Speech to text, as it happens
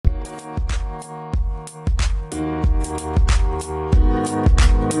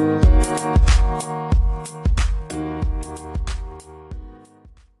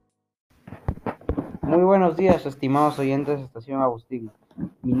buenos días, estimados oyentes de Estación Agustín.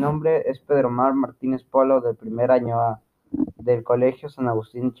 Mi nombre es Pedro Mar Martínez Polo, del primer año A, del Colegio San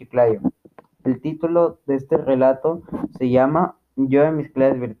Agustín Chiclayo. El título de este relato se llama Yo en mis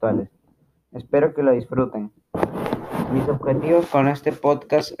clases virtuales. Espero que lo disfruten. Mis objetivos con este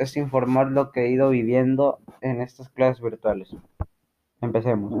podcast es informar lo que he ido viviendo en estas clases virtuales.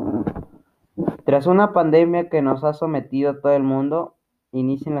 Empecemos. Tras una pandemia que nos ha sometido a todo el mundo,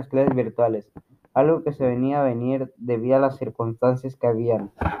 inician las clases virtuales, algo que se venía a venir debido a las circunstancias que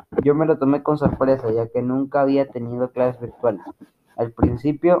habían. Yo me lo tomé con sorpresa, ya que nunca había tenido clases virtuales. Al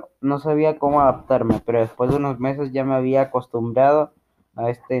principio no sabía cómo adaptarme, pero después de unos meses ya me había acostumbrado a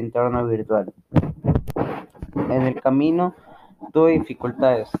este entorno virtual. En el camino tuve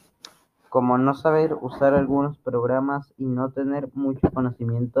dificultades, como no saber usar algunos programas y no tener mucho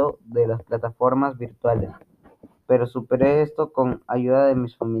conocimiento de las plataformas virtuales. Pero superé esto con ayuda de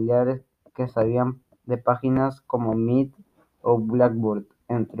mis familiares que sabían de páginas como Meet o Blackboard,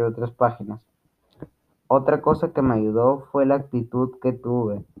 entre otras páginas. Otra cosa que me ayudó fue la actitud que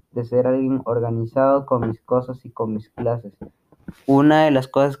tuve de ser alguien organizado con mis cosas y con mis clases. Una de las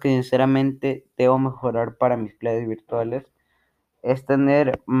cosas que sinceramente debo mejorar para mis clases virtuales es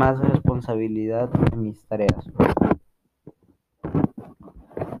tener más responsabilidad en mis tareas,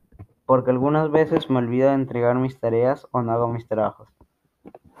 porque algunas veces me olvido de entregar mis tareas o no hago mis trabajos.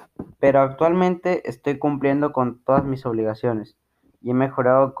 Pero actualmente estoy cumpliendo con todas mis obligaciones y he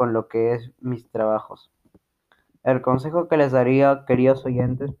mejorado con lo que es mis trabajos. El consejo que les daría, queridos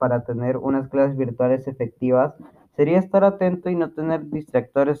oyentes, para tener unas clases virtuales efectivas sería estar atento y no tener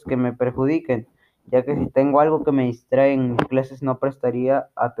distractores que me perjudiquen, ya que si tengo algo que me distrae en mis clases no prestaría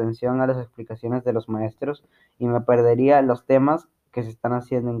atención a las explicaciones de los maestros y me perdería los temas que se están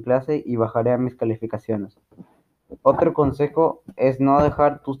haciendo en clase y bajaría mis calificaciones. Otro consejo es no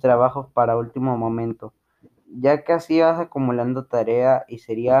dejar tus trabajos para último momento, ya que así vas acumulando tarea y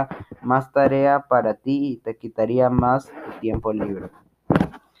sería más tarea para ti y te quitaría más tu tiempo libre.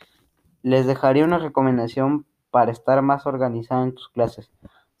 Les dejaría una recomendación para estar más organizado en tus clases.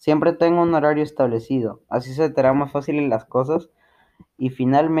 Siempre tengo un horario establecido, así se te hará más fácil las cosas. Y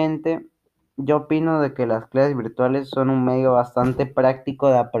finalmente, yo opino de que las clases virtuales son un medio bastante práctico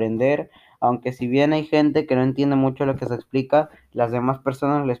de aprender, aunque si bien hay gente que no entiende mucho lo que se explica, las demás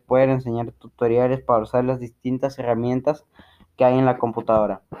personas les pueden enseñar tutoriales para usar las distintas herramientas que hay en la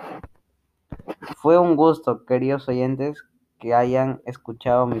computadora. Fue un gusto, queridos oyentes, que hayan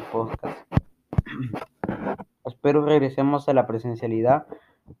escuchado mi podcast. Espero regresemos a la presencialidad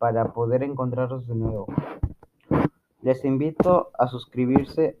para poder encontrarnos de nuevo. Les invito a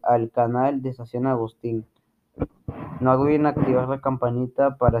suscribirse al canal de Estación Agustín. No olviden activar la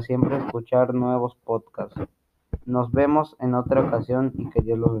campanita para siempre escuchar nuevos podcasts. Nos vemos en otra ocasión y que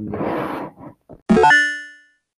Dios los bendiga.